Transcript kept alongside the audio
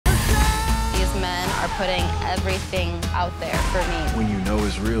putting everything out there for me. When you know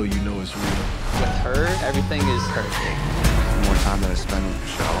it's real, you know it's real. With her, everything is perfect. The more time that I spend with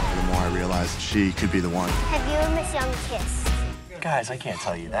Michelle, the more I realize she could be the one. Have you and Miss Young kissed? Guys, I can't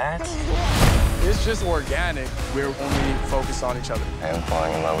tell you that. It's just organic. We're only focused on each other. I am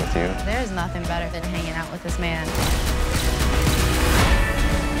falling in love with you. There's nothing better than hanging out with this man.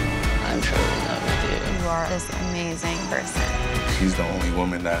 I'm truly in love with you. You are this amazing person. She's the only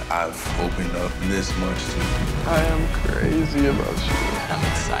woman that I've opened up this much to. I am crazy about you. I'm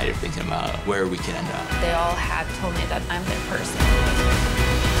excited thinking about where we can end up. They all have told me that I'm their person.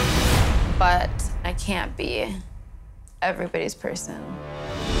 But I can't be everybody's person.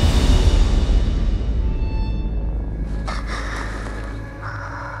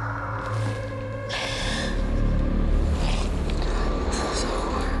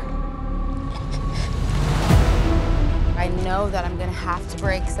 I know that I'm gonna have to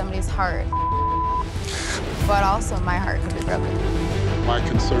break somebody's heart, but also my heart could be broken. My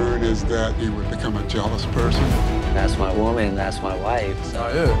concern is that he would become a jealous person. That's my woman, that's my wife.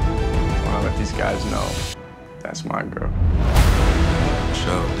 Oh, yeah. I want to let these guys know that's my girl.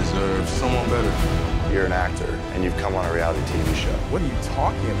 Michelle deserves someone better. You're an actor, and you've come on a reality TV show. What are you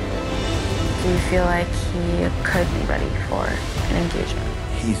talking about? Do you feel like he could be ready for an engagement?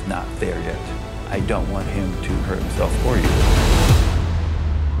 He's not there yet. I don't want him to hurt himself or you.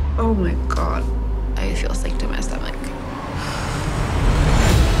 Oh my God. I feel sick to my stomach.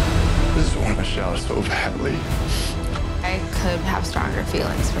 I just want Michelle so badly. I could have stronger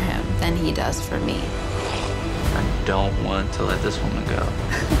feelings for him than he does for me. I don't want to let this woman go.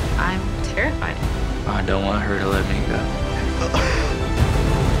 I'm terrified. I don't want her to let me go.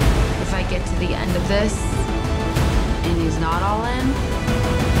 If I get to the end of this and he's not all in,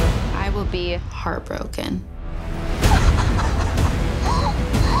 I will be heartbroken.